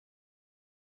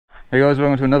Hey guys,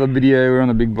 welcome to another video. We're on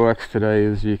the big bikes today,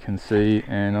 as you can see,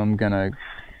 and I'm gonna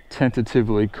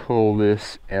tentatively call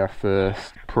this our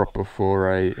first proper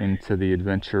foray into the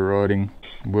adventure riding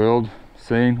world,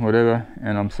 scene, whatever.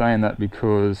 And I'm saying that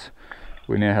because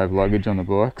we now have luggage on the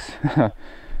bikes.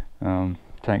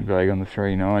 Tank bag on the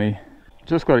 390.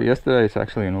 Just got it yesterday. It's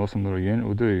actually an awesome little unit.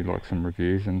 We'll do like some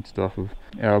reviews and stuff of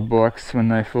our bikes when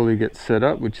they fully get set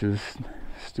up, which is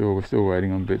we're still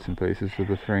waiting on bits and pieces for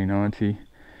the 390.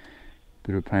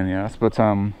 Bit of a pain in the ass, but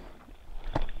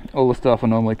all the stuff I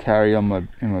normally carry in my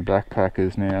backpack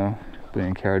is now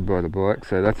being carried by the bike,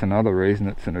 so that's another reason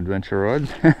it's an adventure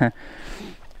ride.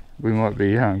 We might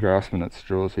be grasping at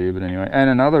straws here, but anyway.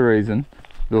 And another reason,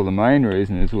 well, the main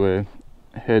reason, is we're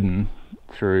heading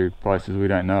through places we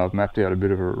don't know. I've mapped out a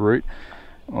bit of a route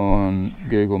on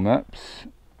Google Maps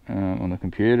on the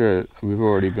computer. We've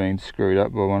already been screwed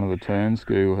up by one of the turns.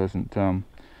 Google hasn't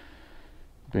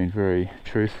been very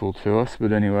truthful to us,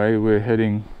 but anyway, we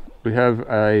have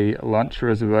a lunch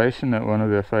reservation at one of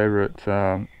our favourite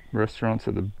restaurants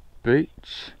at the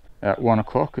beach at 1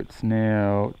 o'clock. It's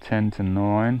now 10 to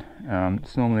 9.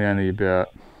 It's normally only about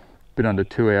a bit under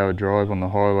 2 hour drive on the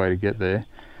highway to get there.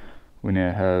 We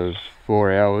now have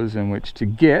 4 hours in which to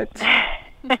get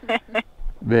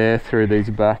there through these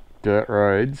back dirt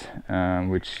roads,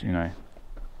 which, you know,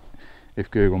 if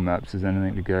Google Maps is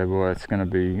anything to go by, it's going to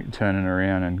be turning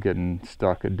around and getting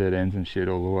stuck at dead ends and shit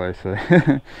all the way, so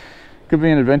could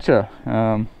be an adventure.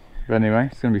 But anyway,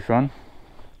 it's going to be fun.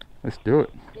 Let's do it.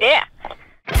 Yeah.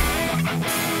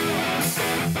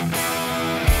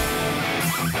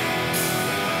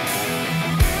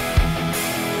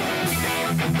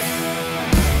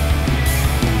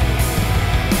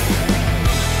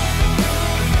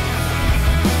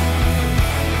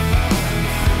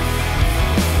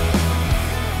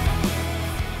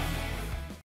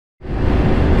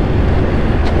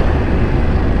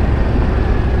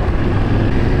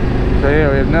 So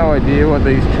yeah, we have no idea what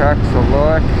these tracks are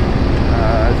like.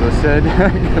 As I said,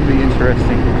 it could be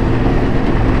interesting.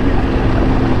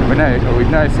 We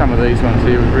know some of these ones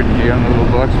here. We've ridden here on the little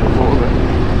bikes before, but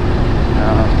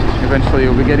eventually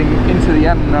we'll be getting into the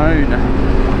unknown.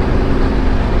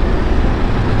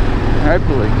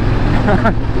 Hopefully.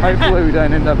 Hopefully we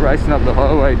don't end up racing up the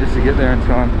highway just to get there in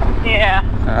time. Yeah.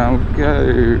 We'll go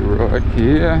right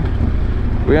here.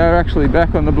 We are actually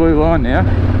back on the blue line now.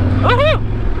 Woohoo!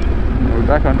 We're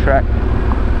back on track.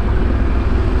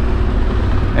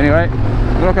 Anyway,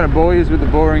 we're not going to bore you with the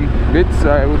boring bits,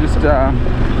 so we'll just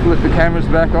flip the cameras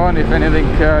back on if anything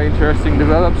interesting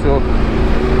develops, or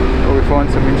we find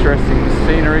some interesting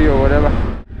scenery or whatever.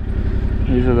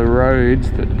 These are the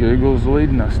roads that Google's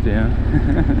leading us down.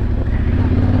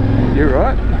 You're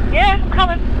right? Yeah, I'm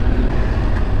coming.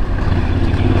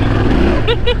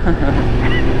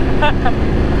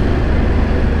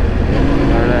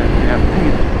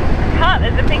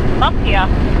 There's a big bump here.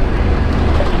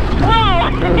 Whoa! I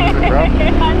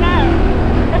know.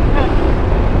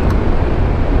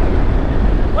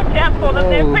 Watch out for them,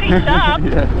 they're pretty sharp.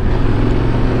 Yeah.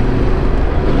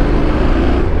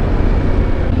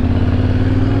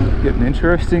 Getting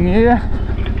interesting here.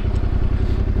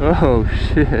 Oh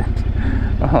shit.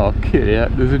 Oh, get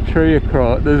out. There's a tree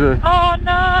across. Oh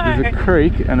no! There's a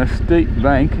creek and a steep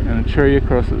bank and a tree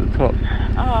across at the top.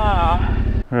 Oh.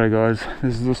 Alright guys,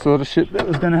 this is the sort of shit that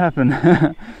was going to happen.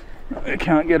 I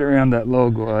can't get around that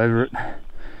log or over it.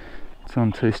 It's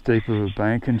on too steep of a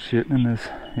bank and shit, and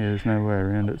there's no way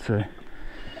around it, so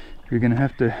we're going to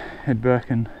have to head back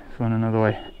and find another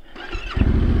way.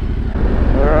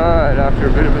 Alright, after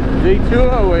a bit of a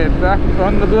detour, we're back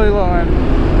on the blue line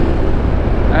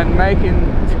and making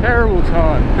terrible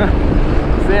time.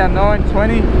 It's now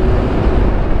 9:20.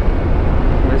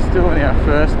 We're still in our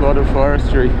first lot of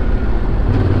forestry.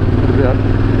 We've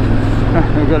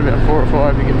got about 4 or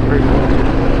 5 to get through.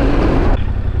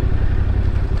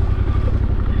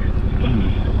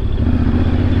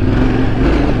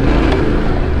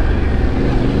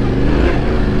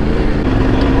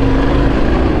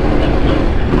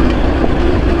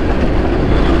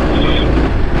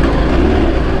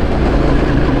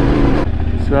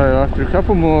 So after a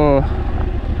couple more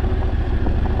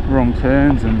wrong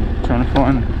turns and trying to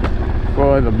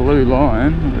follow the blue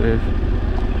line, we're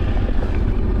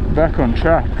back on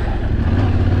track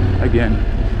again,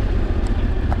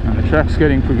 and the track's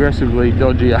getting progressively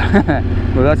dodgier.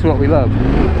 Well, that's what we love.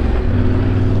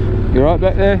 You right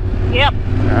back there? Yep.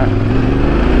 Alright.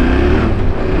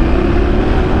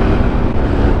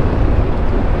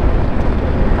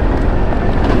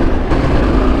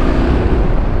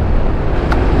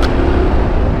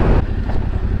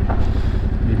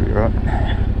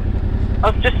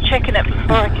 Just checking it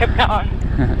before I kept going.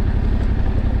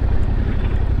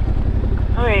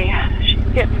 Oi,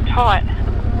 she's getting tight.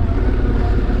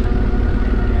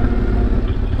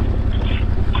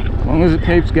 As long as it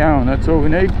keeps going, that's all we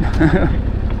need. Do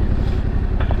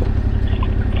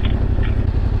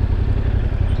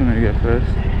you want me to go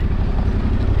first?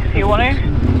 If you want to.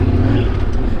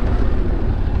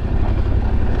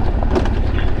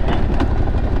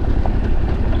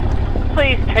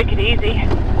 Please take it easy.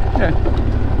 Yeah.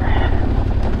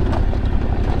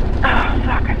 Oh,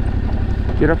 fuck.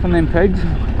 Get up on them pegs.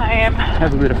 I am.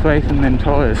 Have a bit of faith in them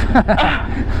tyres.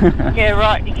 Yeah,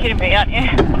 right. You're kidding me, aren't you?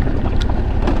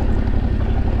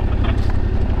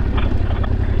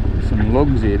 There's some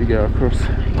logs here to go across.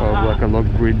 Oh, like a log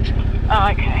bridge. Oh,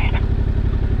 okay.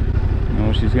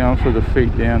 Oh, she's going for the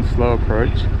feet down slow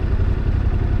approach.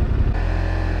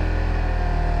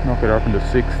 Knock it up into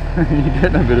 6th. You're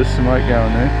getting a bit of smoke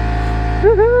going there.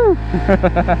 Woohoo!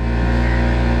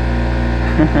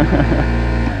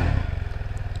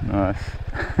 Nice.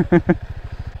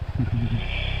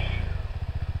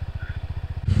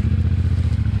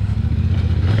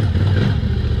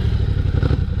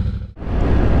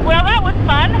 Well, that was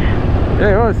fun.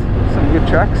 Yeah, it was. Some good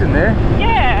tracks in there.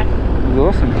 Yeah. It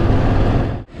was awesome.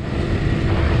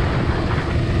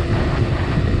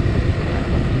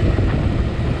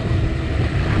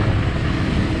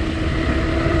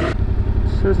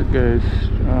 As it goes,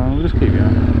 we'll just keep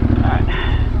going. Alright.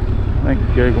 I think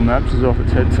Google Maps is off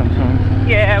its head sometimes.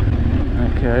 Yeah.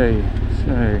 Okay,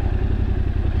 so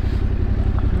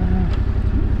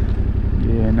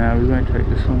yeah, no, we won't take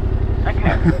this one.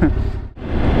 Okay.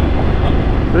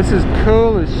 This is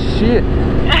cool as shit.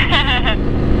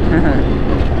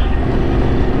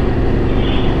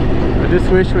 I just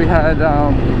wish we had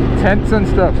tents and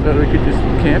stuff so that we could just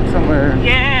camp somewhere.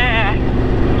 Yeah.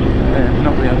 And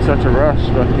not be in such a rush,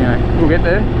 but you know, we'll get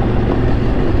there.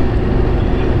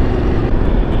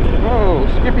 Whoa,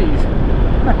 skippies!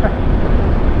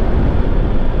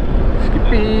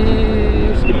 Skippy,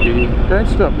 Skippy. Don't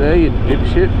stop there, you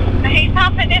dipshit. He's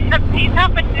hopping in his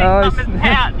pouch.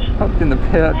 Hopped in the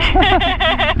pouch.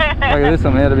 Look at this,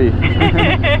 I'm out of here.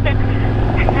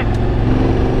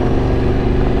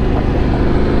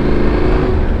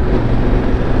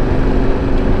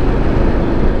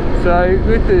 So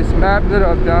with this map that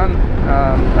I've done,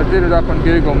 I did it up on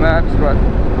Google Maps, but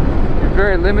you're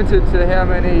very limited to how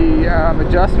many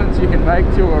adjustments you can make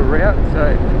to a route.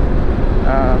 So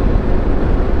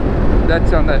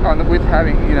that's on the with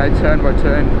having, you know,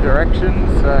 turn-by-turn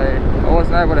directions. So I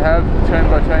wasn't able to have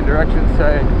turn-by-turn directions.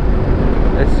 So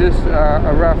it's just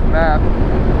a rough map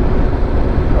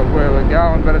of where we're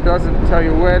going, but it doesn't tell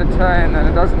you where to turn, and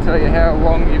it doesn't tell you how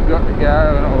long you've got to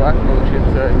go and all that bullshit.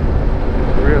 So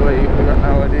really, we've got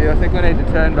no idea. I think we need to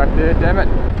turn back there, damn it.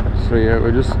 So yeah,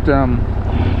 we're just going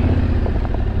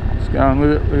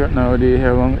with it. We've got no idea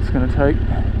how long it's going to take,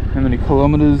 how many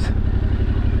kilometres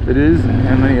it is, and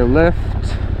how many are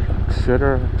left,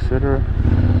 etc, etc.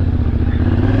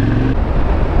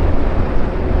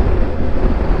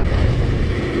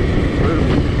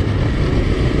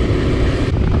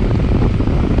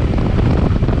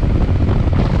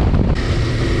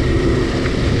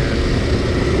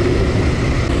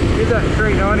 That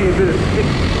 390 a bit of stick.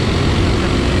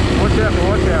 Watch out for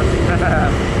watch out.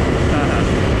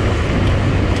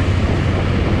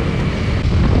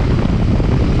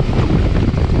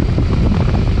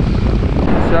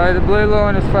 So the blue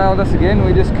line has failed us again.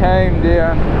 We just came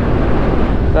down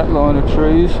that line of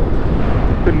trees.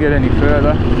 Couldn't get any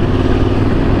further.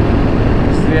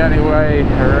 It's the only way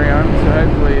around, so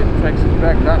hopefully it takes us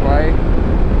back that way.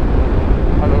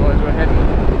 Otherwise we're heading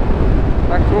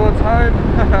back towards home.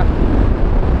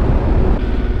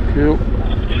 Cool.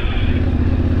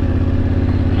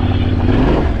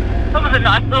 That was a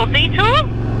nice little detour.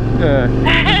 Yeah.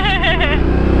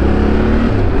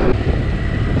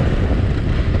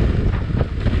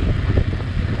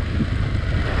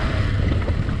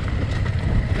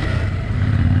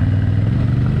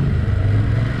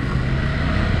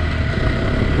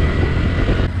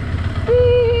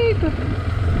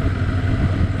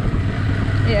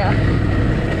 Yeah.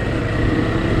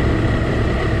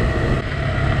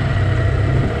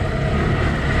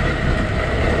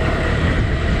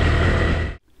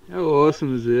 How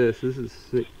awesome is this? This is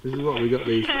sick. This is what we got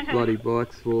these bloody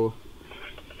bikes for.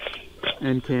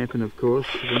 And camping, of course,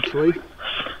 eventually.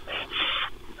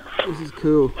 This is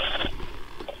cool.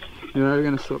 Anyway, we're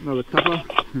going to stop another cuppa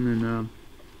and then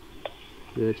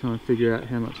yeah, try and figure out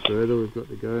how much further we've got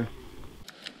to go.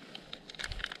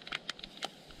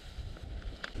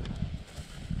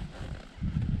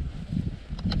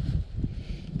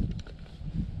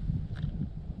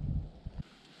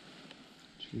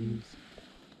 Jeez.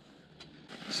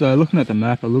 So looking at the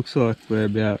map, it looks like we're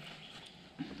about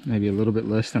maybe a little bit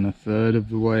less than a third of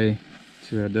the way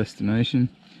to our destination,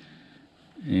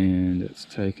 and it's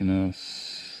taken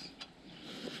us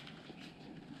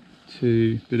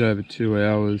a bit over 2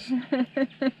 hours.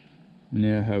 We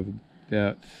now have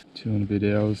about 2 and a bit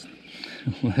hours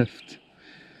left.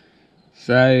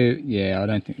 So yeah, I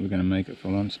don't think we're going to make it for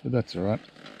lunch, but that's alright.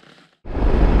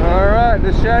 Alright,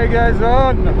 the show goes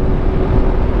on.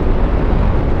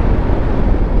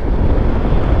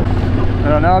 I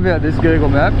don't know about this Google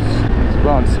Maps. It's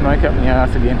blowing smoke up my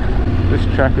ass again. This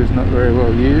track is not very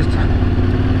well used.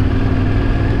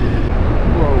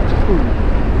 Whoa.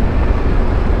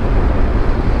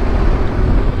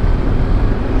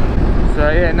 So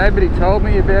yeah, nobody told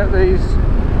me about these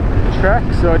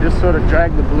tracks, so I just sort of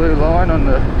dragged the blue line on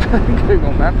the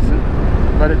Google Maps,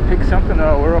 but it picked something.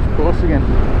 Oh, we're off course again.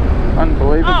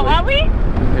 Unbelievable. Oh, are we?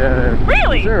 Yeah.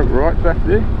 Really? Is there a right back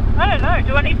there? I don't know.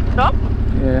 Do I need to stop?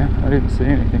 Yeah, I didn't see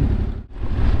anything.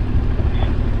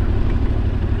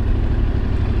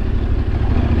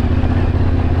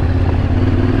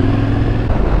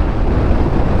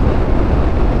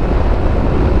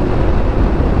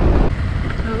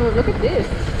 Oh, look at this.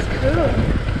 It's cool.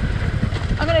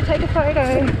 I'm going to take a photo.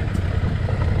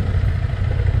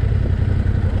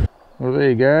 Well, there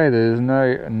you go. There's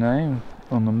no name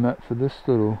on the map for this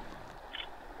little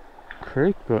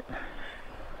creek, but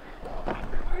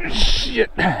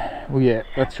shit. Well, yeah,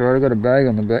 that's right. I got a bag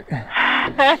on the back.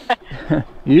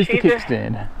 Use the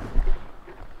kickstand.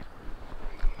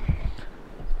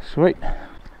 Sweet.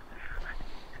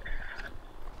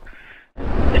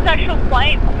 It's actual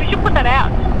flames. We should put that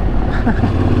out.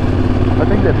 I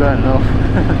think they're burning off.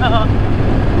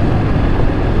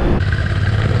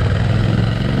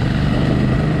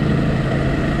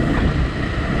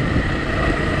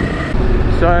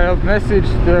 So I've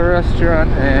messaged the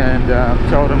restaurant and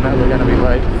told them that we're going to be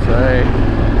late, so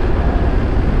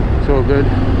it's all good.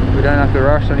 We don't have to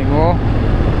rush anymore,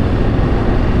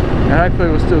 and hopefully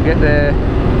we'll still get there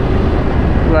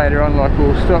later on. Like,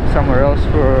 we'll stop somewhere else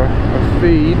for a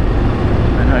feed,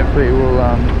 and hopefully we'll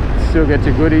still get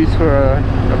to Goody's for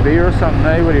a beer or something,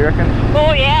 eh? What do you reckon?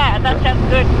 Oh yeah, that sounds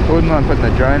good. Wouldn't mind putting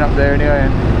the drone up there anyway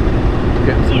and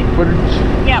getting some footage.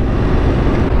 Yep.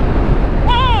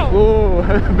 Oh,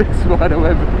 a big spider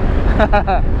web.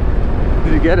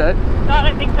 Did you get it? No, I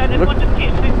don't think so. There's one just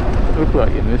here too. Looked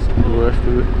like you missed the worst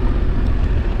of it.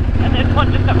 And there's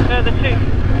one just up further too.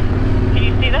 Can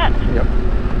you see that? Yep.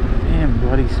 Damn,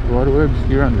 bloody spider webs.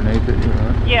 You're underneath it, you're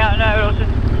right. Yeah, I know. I was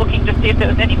just looking to see if there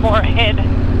was any more ahead.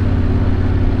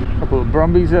 Couple of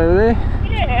brumbies over there.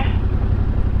 Yeah.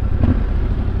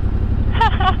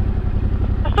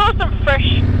 I saw some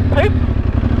fresh poop.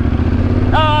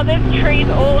 Oh, there's trees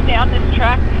all down this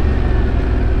track.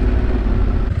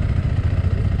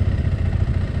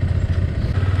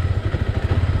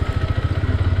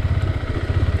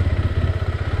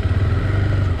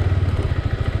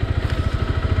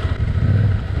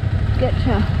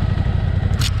 Getcha.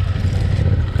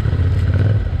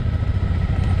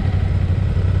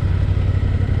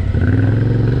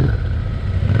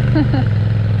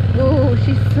 Oh,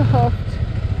 she's soft.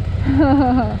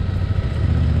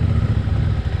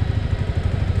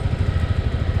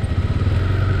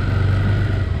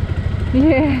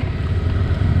 Yeah.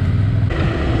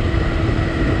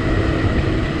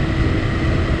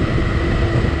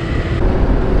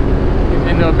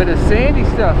 Into a bit of sandy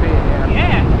stuff here now.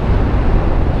 Yeah.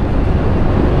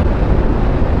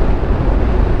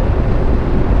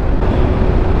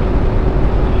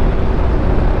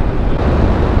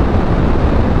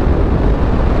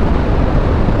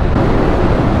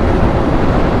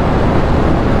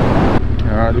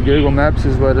 Alright, the Google Maps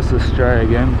has led us astray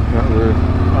again, but we're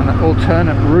on an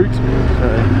alternate route, so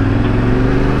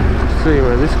let's see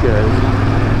where this goes.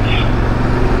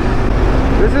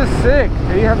 This is sick.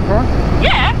 Are you having fun?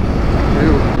 Yeah.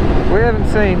 We haven't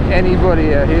seen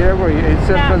anybody out here, have we?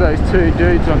 Except for those two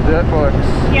dudes on dirt bikes.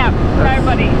 Yeah,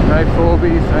 nobody. No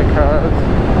Forbies, no cars.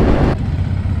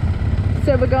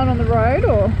 So we're going on the road,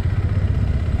 or?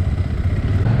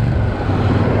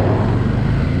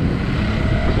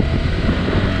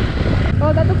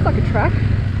 Oh, that looks like a track.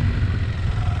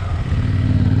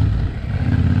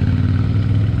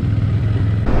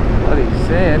 Bloody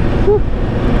sand. Whew.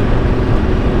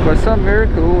 By some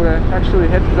miracle, we're actually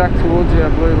heading back towards our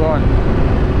blue line.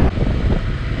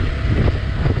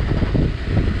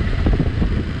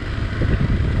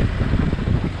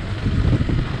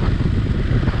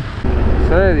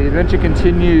 So the adventure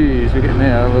continues. We're getting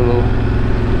our little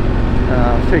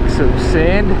fix of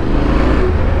sand,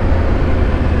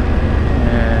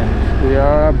 and we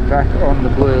are are back on the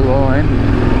blue line,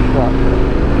 but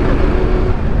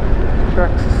the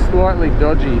track's slightly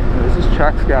dodgy. There's just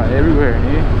tracks going everywhere in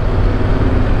here.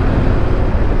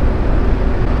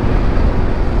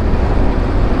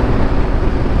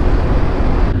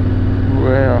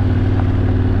 Wow,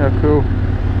 how cool.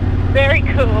 Very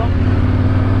cool.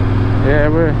 Yeah,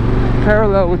 we're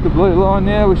parallel with the blue line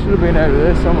now. We should have been over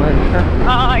there somewhere.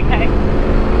 Oh, okay.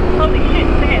 Holy shit,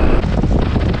 man.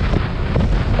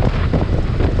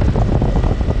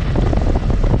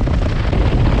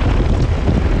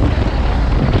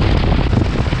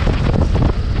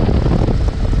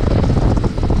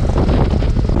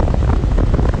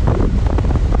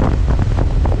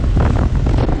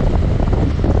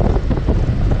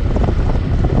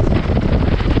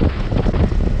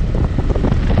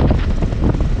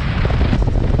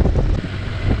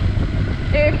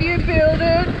 If you build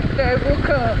it, they will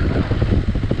come.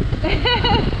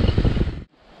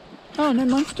 Oh, no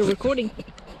monster recording.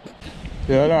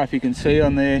 Yeah, I don't know if you can see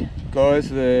on there,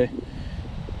 guys, we're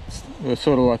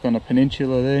sort of like on a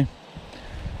peninsula there.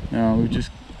 We've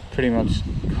just pretty much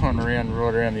gone around,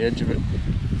 right around the edge of it,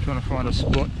 trying to find a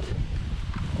spot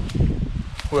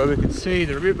where we could see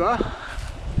the river.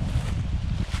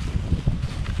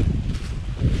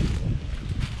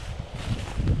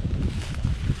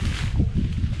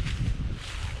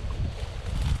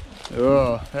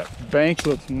 Oh, that bank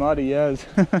looks muddy as.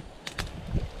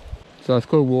 So it's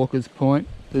called Walker's Point,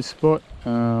 this spot.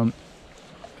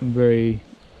 Very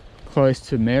close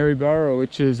to Maryborough,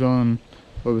 which is on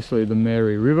obviously the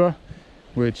Mary River,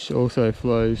 which also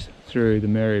flows through the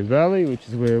Mary Valley, which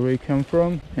is where we come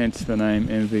from, hence the name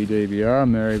MVDBR,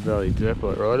 Mary Valley Dirt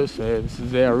Bike Riders. So yeah, this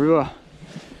is our river,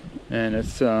 and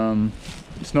it's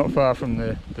not far from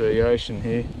the ocean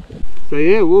here. So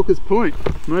yeah, Walker's Point,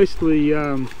 mostly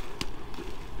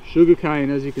sugarcane,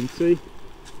 as you can see.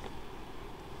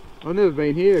 I've never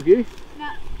been here, have you? No,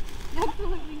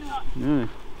 absolutely not. No,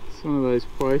 it's one of those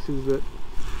places that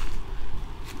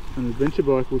an adventure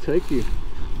bike will take you.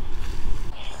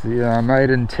 It's the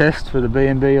maiden test for the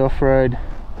B&B off-road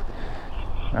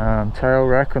tail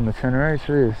rack on the Tenere. It's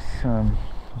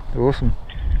awesome.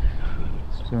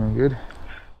 It's doing good.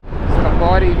 It's the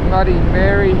mighty muddy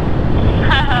Mary.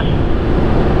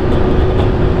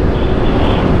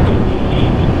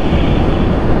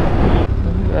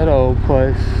 That old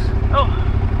place. Oh.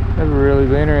 Never really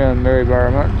been around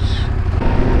Maryborough much.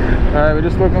 We're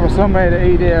just looking for somewhere to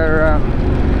eat our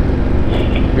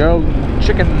golden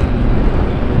chicken.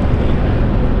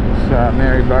 It's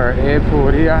Maryborough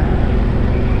Airport here.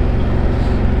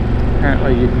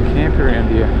 Apparently you can camp around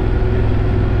here.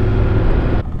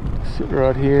 Sit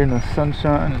right here in the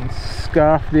sunshine and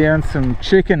scarf down some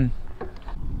chicken.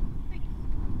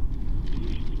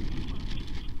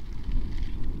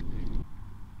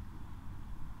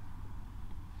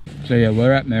 So yeah,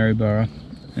 we're at Maryborough.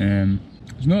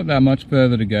 There's not that much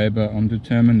further to go, but I'm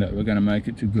determined that we're going to make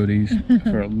it to Goody's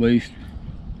for at least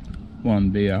one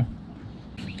beer.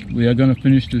 We are going to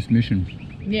finish this mission.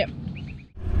 Yep.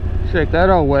 Check that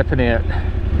old weapon out.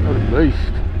 What a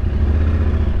beast.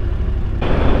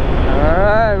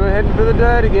 Alright, we're heading for the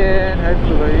dirt again,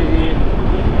 hopefully.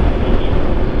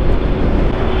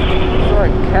 It's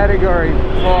like category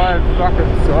 5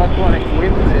 fucking cyclonic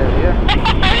winds out here.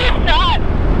 It's not.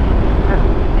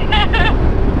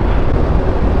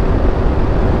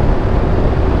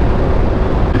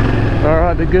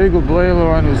 Alright, the Google Blue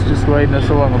line was just leading us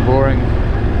along a boring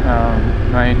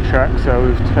main track, so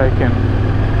we've taken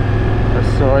a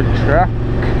side track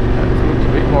that looks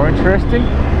a bit more interesting.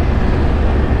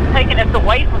 Taking us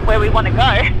away from where we want to go.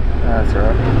 That's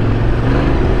alright.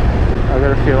 I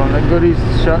got a feeling that Goody's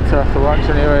shuts after lunch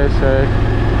anyway, so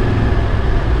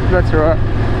that's alright.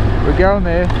 We're going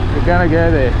there, we're gonna go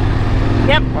there.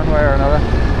 Yep. One way or another.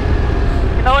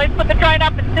 You can always put the drone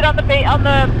up and sit on the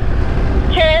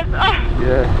chairs. Oh.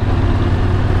 Yeah.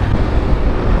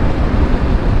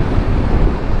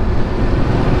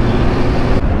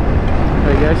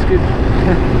 There you go, skid.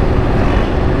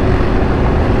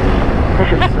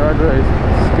 Hook it sideways,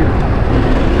 skid it.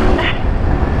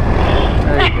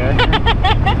 There you go.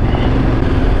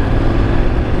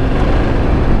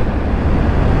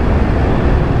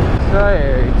 So,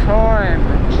 time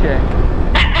check.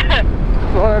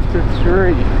 5 to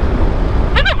 3. Is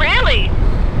it really?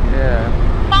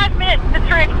 Yeah. 5 minutes to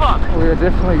 3 o'clock. We are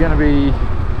definitely going to be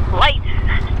Late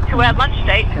to our lunch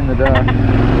date. in the dark.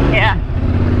 Yeah.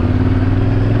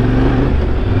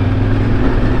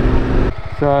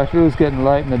 So if it was getting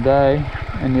late in the day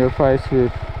and you're faced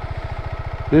with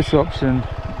this option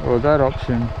or that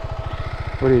option,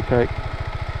 what do you take?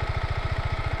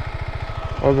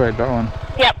 I'll vote that one.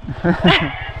 Yep.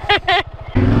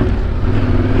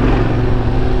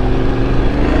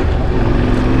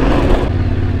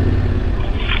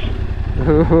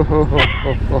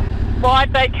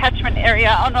 Wide Bay catchment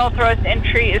area, unauthorised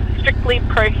entry is strictly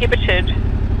prohibited.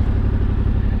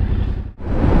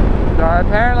 So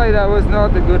apparently that was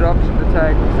not the good option to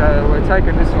take, so we're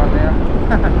taking this one now.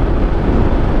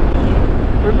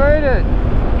 We made it!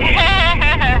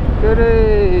 Yeah!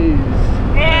 Goodies!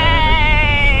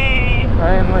 Yay!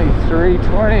 Only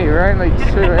 3:20, we're only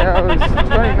 2 hours,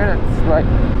 20 minutes late.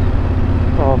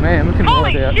 Oh man, we can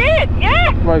Holy ride out. shit,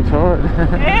 yeah! Low tide.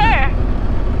 Yeah!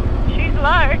 She's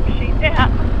low, she's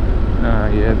out. Oh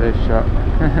yeah, they're shot.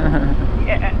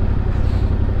 Yeah.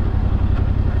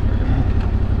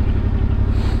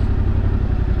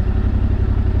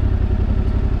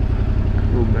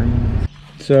 Cool beans.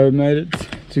 So we made it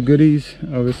to Goodies.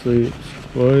 Obviously it's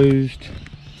closed,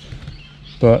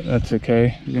 but that's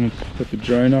okay. We're gonna put the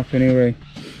drone up anyway.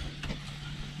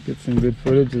 Get some good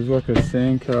footage. There's like a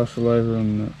sandcastle over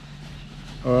on the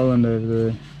island over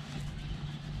there.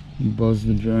 Buzz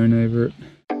the drone over it.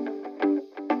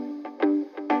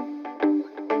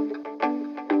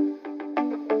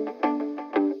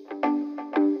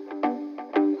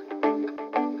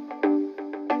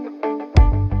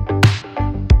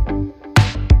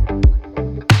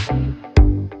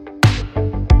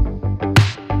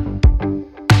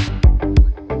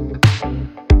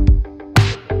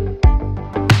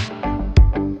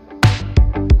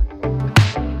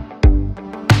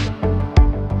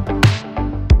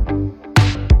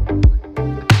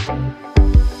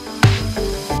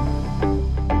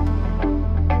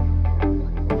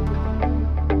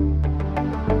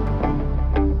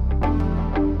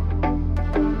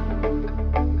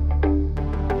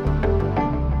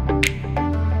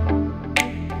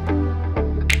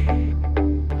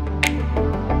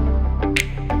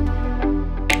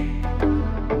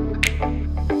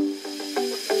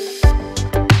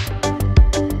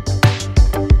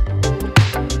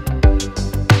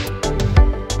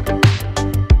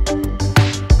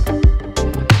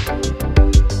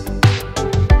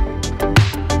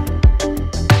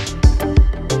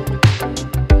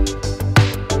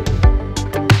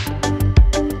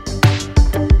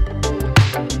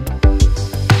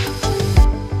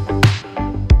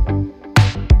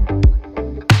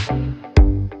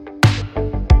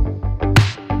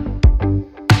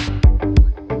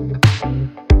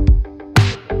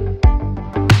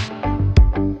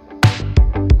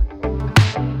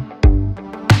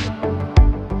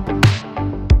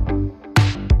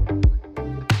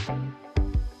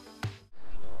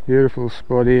 Beautiful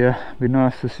spot here. Be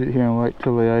nice to sit here and wait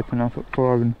till they open up at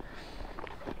 5 and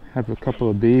have a couple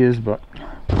of beers, but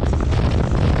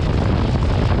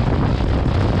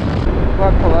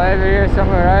might pull over here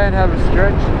somewhere and have a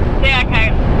stretch. Yeah,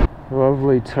 okay.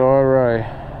 Lovely Tyro.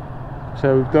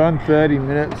 So we've done 30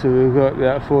 minutes, so we've got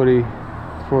about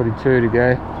 42 to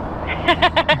go.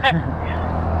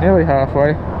 Nearly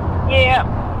halfway.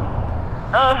 Yeah.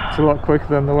 It's a lot quicker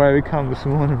than the way we come this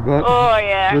morning, but Oh,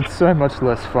 yeah. it's so much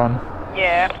less fun.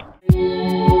 Yeah.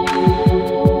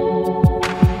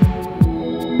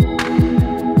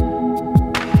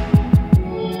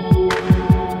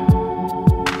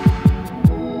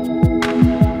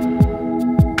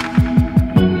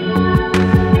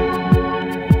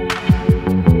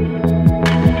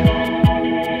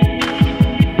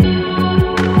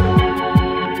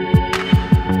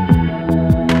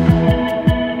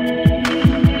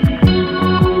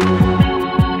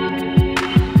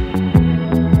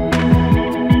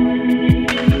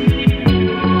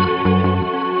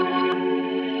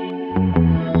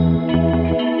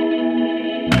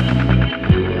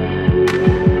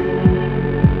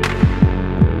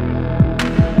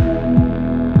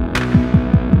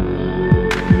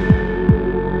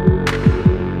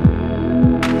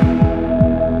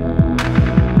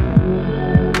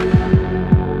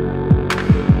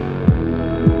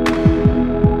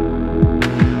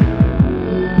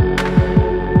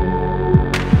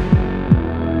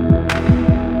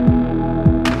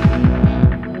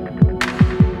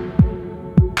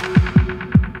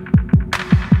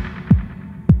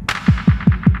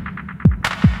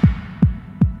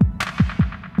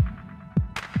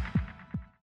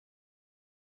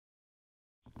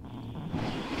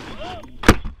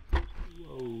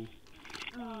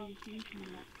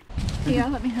 Yeah,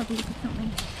 let me have a look at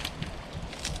something.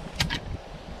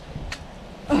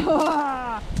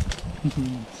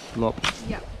 Slop.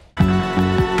 Yep.